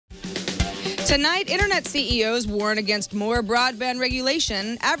Tonight, internet CEOs warn against more broadband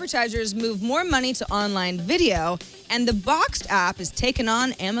regulation, advertisers move more money to online video, and the Boxed app is taken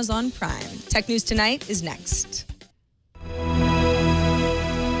on Amazon Prime. Tech News Tonight is next.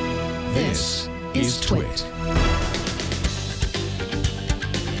 This is Twit.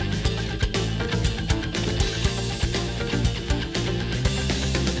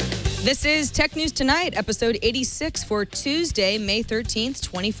 This is Tech News Tonight, episode 86 for Tuesday, May 13th,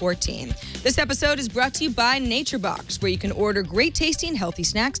 2014. This episode is brought to you by NatureBox, where you can order great tasting, healthy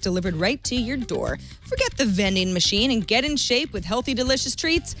snacks delivered right to your door. Forget the vending machine and get in shape with healthy, delicious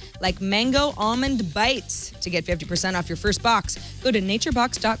treats like Mango Almond Bites. To get 50% off your first box, go to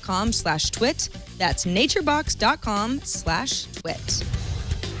naturebox.com/twit. That's naturebox.com/twit.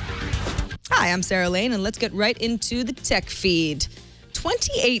 Hi, I'm Sarah Lane, and let's get right into the tech feed.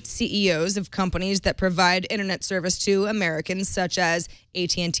 28 CEOs of companies that provide internet service to Americans, such as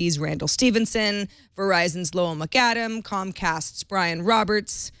AT&T's Randall Stevenson, Verizon's Lowell McAdam, Comcast's Brian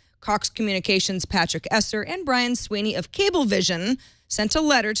Roberts, Cox Communications' Patrick Esser, and Brian Sweeney of Cablevision, sent a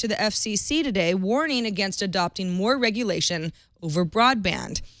letter to the FCC today warning against adopting more regulation over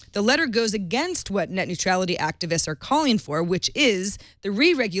broadband. The letter goes against what net neutrality activists are calling for, which is the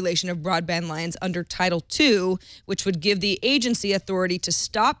re-regulation of broadband lines under Title II, which would give the agency authority to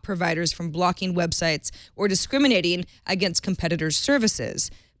stop providers from blocking websites or discriminating against competitors' services.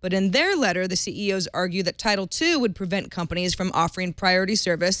 But in their letter, the CEOs argue that Title II would prevent companies from offering priority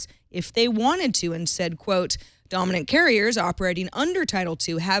service if they wanted to, and said, quote, dominant carriers operating under Title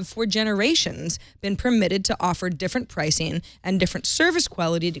II have for generations been permitted to offer different pricing and different service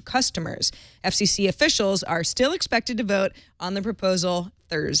quality to customers. FCC officials are still expected to vote on the proposal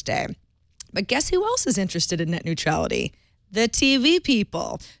Thursday. But guess who else is interested in net neutrality? The TV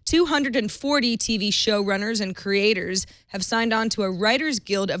people. 240 TV showrunners and creators have signed on to a Writers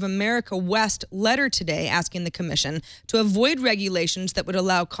Guild of America West letter today asking the commission to avoid regulations that would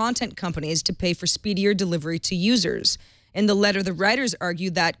allow content companies to pay for speedier delivery to users. In the letter, the writers argue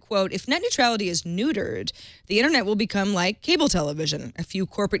that, quote, if net neutrality is neutered, the internet will become like cable television. A few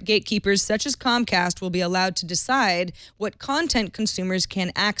corporate gatekeepers, such as Comcast, will be allowed to decide what content consumers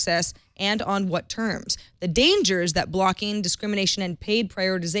can access and on what terms. The dangers that blocking, discrimination, and paid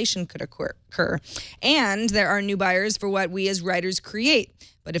prioritization could occur. And there are new buyers for what we as writers create.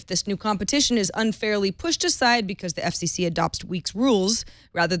 But if this new competition is unfairly pushed aside because the FCC adopts weak rules,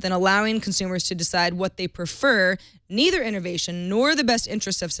 rather than allowing consumers to decide what they prefer, neither innovation nor the best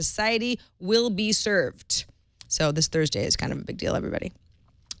interests of society will be served. So this Thursday is kind of a big deal, everybody.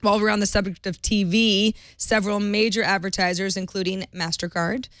 While we're on the subject of TV, several major advertisers, including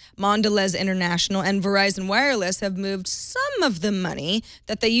MasterCard, Mondelez International, and Verizon Wireless, have moved some of the money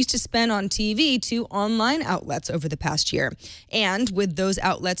that they used to spend on TV to online outlets over the past year. And with those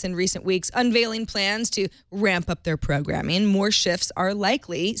outlets in recent weeks unveiling plans to ramp up their programming, more shifts are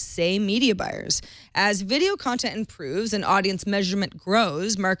likely, say media buyers. As video content improves and audience measurement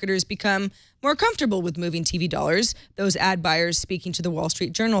grows, marketers become more comfortable with moving TV dollars, those ad buyers speaking to the Wall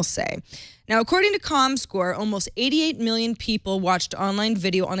Street Journal say. Now, according to ComScore, almost 88 million people watched online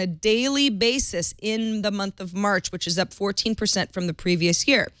video on a daily basis in the month of March, which is up 14% from the previous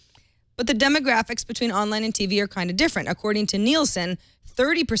year. But the demographics between online and TV are kind of different. According to Nielsen,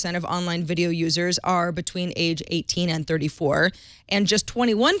 30% of online video users are between age 18 and 34, and just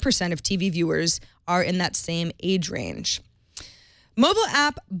 21% of TV viewers are in that same age range. Mobile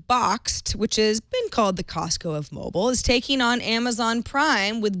app Boxed, which has been called the Costco of mobile, is taking on Amazon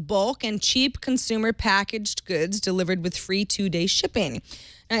Prime with bulk and cheap consumer packaged goods delivered with free 2-day shipping.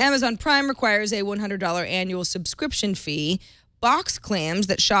 Now, Amazon Prime requires a $100 annual subscription fee. Boxed claims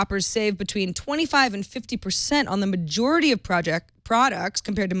that shoppers save between 25 and 50% on the majority of products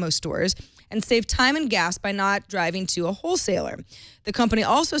compared to most stores, and save time and gas by not driving to a wholesaler. The company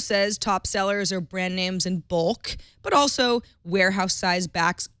also says top sellers are brand names in bulk, but also warehouse-sized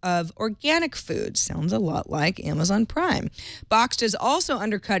bags of organic food. Sounds a lot like Amazon Prime. Boxed is also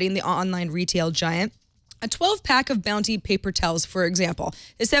undercutting the online retail giant. A 12-pack of Bounty paper towels, for example,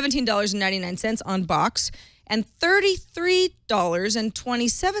 is $17.99 on Boxed and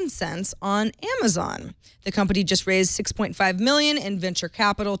 $33.27 on Amazon. The company just raised $6.5 million in venture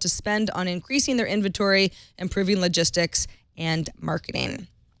capital to spend on increasing their inventory, improving logistics, and marketing.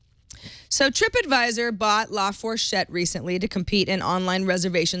 So TripAdvisor bought La Fourchette recently to compete in online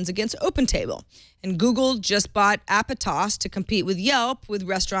reservations against OpenTable. And Google just bought Appitas to compete with Yelp with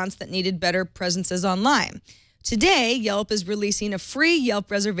restaurants that needed better presences online. Today, Yelp is releasing a free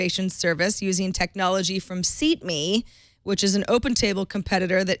Yelp reservation service using technology from SeatMe, which is an OpenTable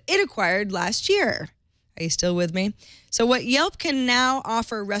competitor that it acquired last year. Are you still with me? So what Yelp can now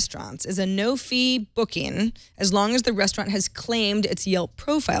offer restaurants is a no-fee booking as long as the restaurant has claimed its Yelp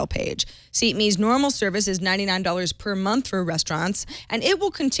profile page. SeatMe's normal service is $99 per month for restaurants, and it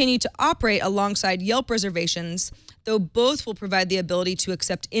will continue to operate alongside Yelp reservations, though both will provide the ability to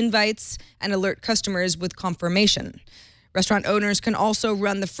accept invites and alert customers with confirmation. Restaurant owners can also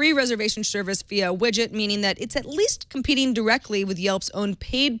run the free reservation service via a widget, meaning that it's at least competing directly with Yelp's own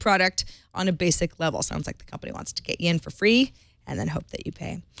paid product on a basic level. Sounds like the company wants to get you in for free and then hope that you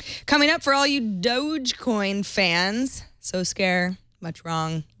pay. Coming up for all you Dogecoin fans, so scare, much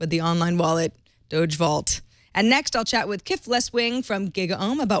wrong with the online wallet, Doge Vault. And next, I'll chat with Kif Leswing from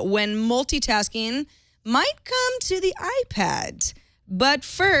GigaOM about when multitasking might come to the iPad. But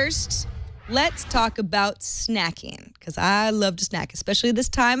first, let's talk about snacking, because I love to snack, especially this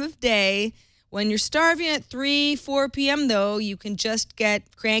time of day. When you're starving at 3, 4 p.m., though, you can just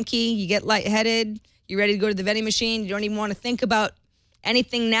get cranky, you get lightheaded, you're ready to go to the vending machine, you don't even want to think about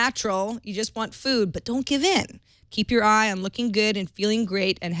anything natural, you just want food, but don't give in. Keep your eye on looking good and feeling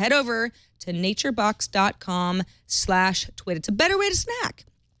great, and head over to naturebox.com/twit. It's a better way to snack.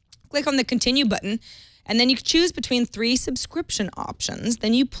 Click on the continue button, and then you can choose between 3 subscription options.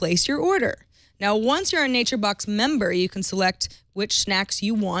 Then you place your order. Now, once you're a NatureBox member, you can select which snacks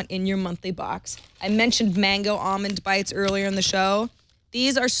you want in your monthly box. I mentioned mango almond bites earlier in the show.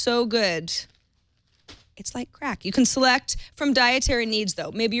 These are so good. It's like crack. You can select from dietary needs,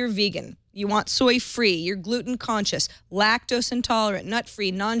 though. Maybe you're vegan. You want soy-free. You're gluten-conscious, lactose intolerant, nut-free,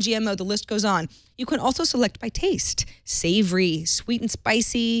 non-GMO. The list goes on. You can also select by taste. Savory, sweet and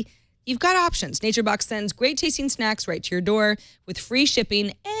spicy. You've got options. NatureBox sends great tasting snacks right to your door with free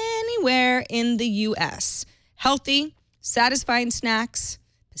shipping anywhere in the U.S. Healthy, satisfying snacks,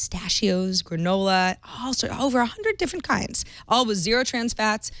 pistachios, granola, also over 100 different kinds, all with 0 trans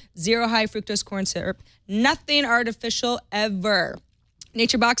fats, 0 high fructose corn syrup, nothing artificial ever.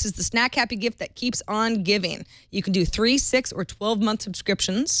 NatureBox is the snack happy gift that keeps on giving. You can do 3, 6, or 12-month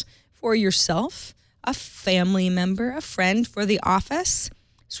subscriptions for yourself, a family member, a friend, for the office.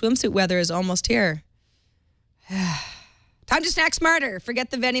 Swimsuit weather is almost here. Time to snack smarter.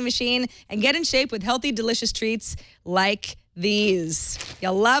 Forget the vending machine and get in shape with healthy, delicious treats like these.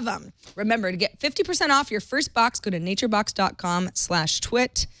 You'll love them. Remember, to get 50% off your first box, go to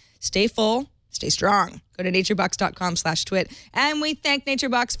naturebox.com/twit. Stay full, stay strong. Go to naturebox.com/twit. And we thank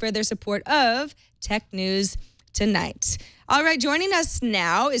NatureBox for their support of Tech News Tonight. All right, joining us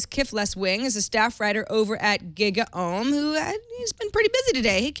now is Kif Leswing, is a staff writer over at GigaOM, who he's been pretty busy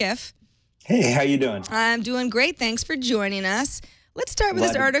today. Hey, Kif. Hey, how you doing? I'm doing great. Thanks for joining us. Let's start with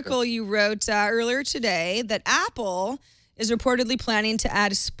this article you wrote earlier today that Apple is reportedly planning to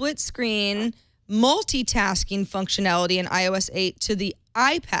add split-screen multitasking functionality in iOS 8 to the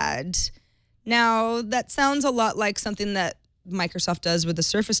iPad. Now, that sounds a lot like something that Microsoft does with the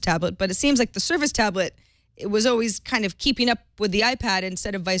Surface tablet, but it seems like the Surface tablet, it was always kind of keeping up with the iPad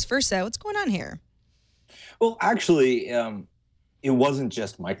instead of vice versa. What's going on here? Well, actually, it wasn't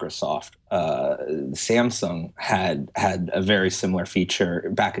just Microsoft. Samsung had a very similar feature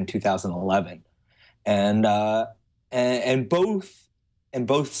back in 2011, and both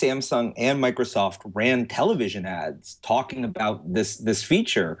Samsung and Microsoft ran television ads talking about this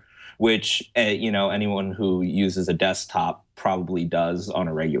feature, which anyone who uses a desktop probably does on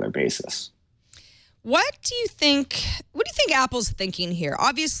a regular basis. What do you think Apple's thinking here?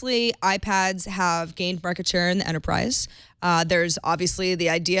 Obviously, iPads have gained market share in the enterprise. There's obviously the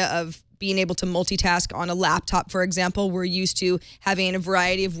idea of being able to multitask on a laptop, for example. We're used to having a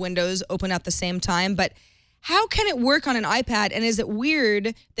variety of windows open at the same time. But how can it work on an iPad? And is it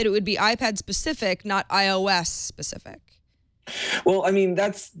weird that it would be iPad specific, not iOS specific? Well, I mean,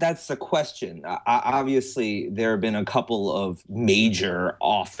 that's the question. Obviously, there have been a couple of major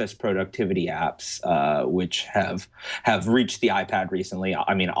office productivity apps which have reached the iPad recently.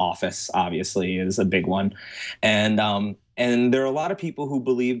 I mean, Office obviously is a big one, and there are a lot of people who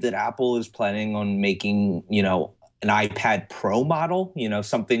believe that Apple is planning on making an iPad Pro model,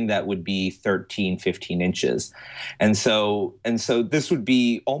 something that would be 13, 15 inches, and so this would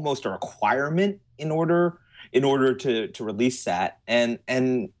be almost a requirement in order to release that. And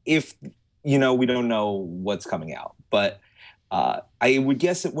if, we don't know what's coming out, but I would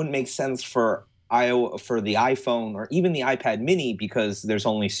guess it wouldn't make sense for the iPhone or even the iPad mini, because there's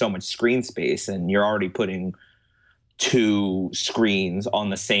only so much screen space and you're already putting 2 screens on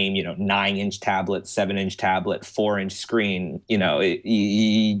the same, 9-inch tablet, 7-inch tablet, 4-inch screen.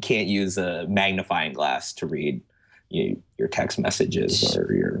 You can't use a magnifying glass to read your text messages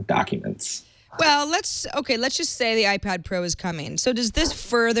or your documents. Well, let's just say the iPad Pro is coming. So does this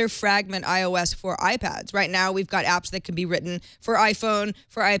further fragment iOS for iPads? Right now, we've got apps that can be written for iPhone,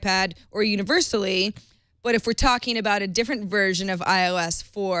 for iPad, or universally. But if we're talking about a different version of iOS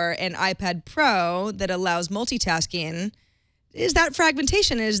for an iPad Pro that allows multitasking, is that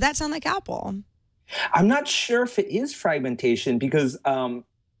fragmentation? Does that sound like Apple? I'm not sure if it is fragmentation because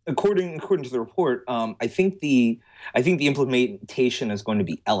according to the report, I think the implementation is going to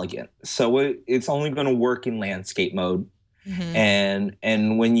be elegant. So it's only going to work in landscape mode. Mm-hmm.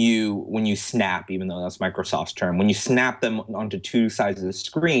 And when you snap, even though that's Microsoft's term, when you snap them onto two sides of the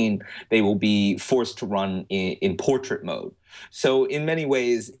screen, they will be forced to run in portrait mode. So in many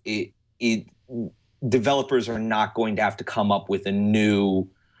ways, developers are not going to have to come up with a new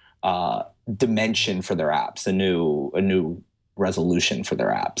dimension for their apps, a new resolution for their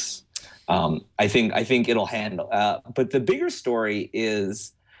apps. I think it'll handle. But the bigger story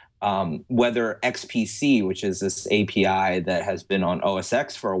is whether XPC, which is this API that has been on OS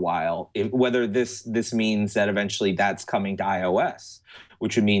X for a while, whether this means that eventually that's coming to iOS,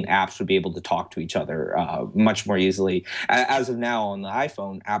 which would mean apps would be able to talk to each other much more easily. As of now on the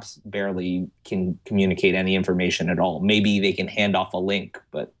iPhone, apps barely can communicate any information at all. Maybe they can hand off a link,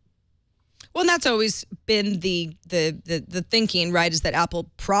 but. Well, and that's always been the thinking, right? Is that Apple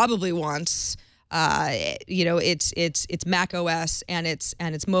probably wants, it's Mac OS and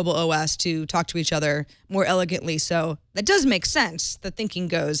it's mobile OS to talk to each other more elegantly. So that does make sense. The thinking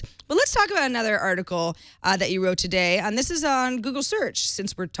goes. But let's talk about another article that you wrote today, and this is on Google Search.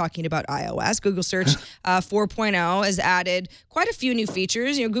 Since we're talking about iOS, Google Search 4.0 has added quite a few new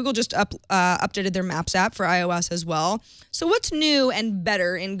features. Google just updated their Maps app for iOS as well. So what's new and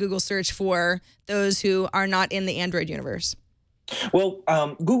better in Google Search for those who are not in the Android universe? Well,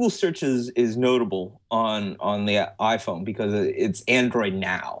 Google Search is notable on the iPhone because it's Android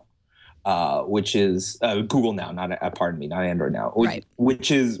Now, which is Google Now, not Android Now, right.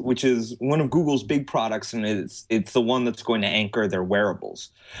 which is one of Google's big products, and it's the one that's going to anchor their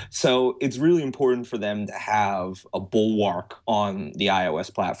wearables. So it's really important for them to have a bulwark on the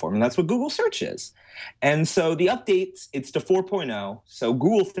iOS platform, and that's what Google Search is. And so the updates, it's to 4.0. So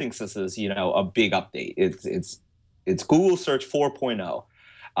Google thinks this is a big update. It's Google Search 4.0,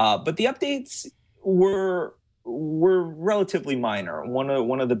 but the updates were relatively minor.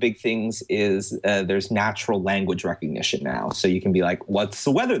 One of the big things is there's natural language recognition now, so you can be like, "What's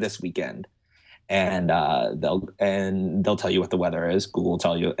the weather this weekend?" And they'll tell you what the weather is. Google will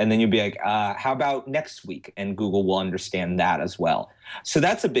tell you, and then you'll be like, "How about next week?" And Google will understand that as well. So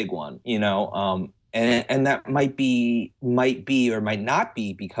that's a big one, And that might be or might not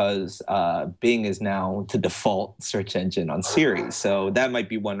be because Bing is now the default search engine on Siri. So that might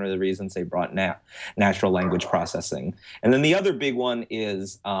be one of the reasons they brought natural language processing. And then the other big one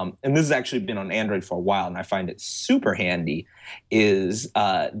is, and this has actually been on Android for a while, and I find it super handy, is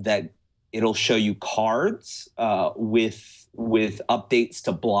that it'll show you cards with updates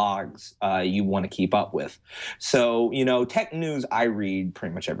to blogs you want to keep up with. So, tech news I read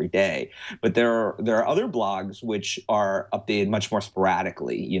pretty much every day, but there are other blogs which are updated much more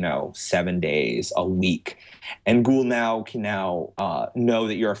sporadically, 7 days, a week. And Google can know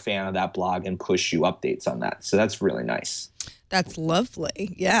that you're a fan of that blog and push you updates on that. So that's really nice. That's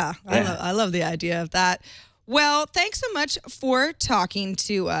lovely. Yeah. I love the idea of that. Well, thanks so much for talking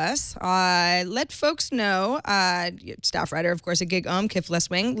to us. Let folks know, staff writer, of course, at GigOhm, Kif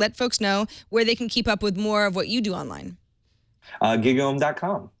Leswing, let folks know where they can keep up with more of what you do online.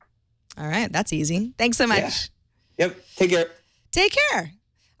 GigOhm.com. All right, that's easy. Thanks so much. Yeah. Yep, take care. Take care.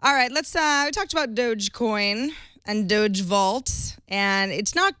 All right, we talked about Dogecoin and Doge Vault, and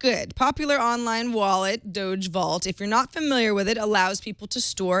it's not good. Popular online wallet, Doge Vault, if you're not familiar with it, allows people to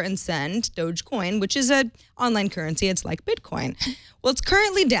store and send Dogecoin, which is an online currency. It's like Bitcoin. Well, it's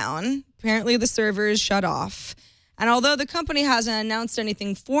currently down. Apparently, the server is shut off. And although the company hasn't announced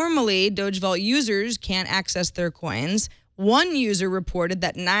anything formally, Doge Vault users can't access their coins. One user reported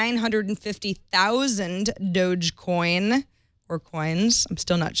that 950,000 Dogecoin or coins, I'm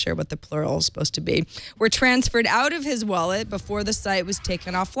still not sure what the plural is supposed to be, were transferred out of his wallet before the site was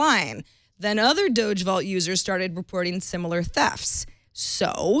taken offline. Then other Doge Vault users started reporting similar thefts.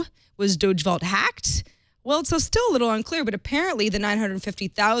 So, was Doge Vault hacked? Well, it's still a little unclear, but apparently the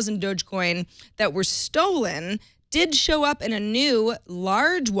 950,000 Dogecoin that were stolen did show up in a new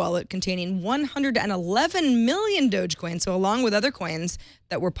large wallet containing 111 million Dogecoin, so along with other coins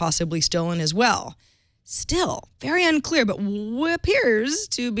that were possibly stolen as well. Still, very unclear, but appears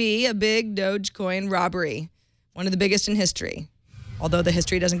to be a big Dogecoin robbery. One of the biggest in history. Although the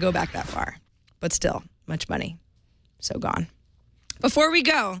history doesn't go back that far. But still, much money. So gone. Before we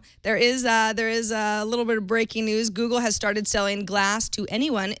go, there is a little bit of breaking news. Google has started selling Glass to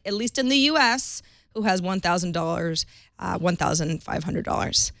anyone, at least in the U.S., who has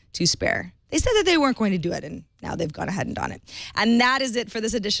 $1,500 to spare. They said that they weren't going to do it, and now they've gone ahead and done it. And that is it for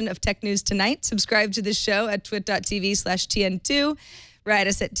this edition of Tech News Tonight. Subscribe to the show at twit.tv/TN2. Write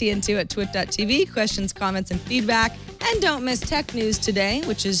us at tn2@twit.tv. Questions, comments, and feedback. And don't miss Tech News Today,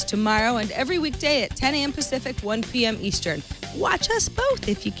 which is tomorrow and every weekday at 10 a.m. Pacific, 1 p.m. Eastern. Watch us both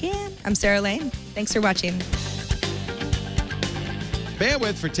if you can. I'm Sarah Lane. Thanks for watching.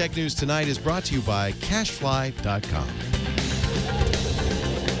 Bandwidth for Tech News Tonight is brought to you by CashFly.com.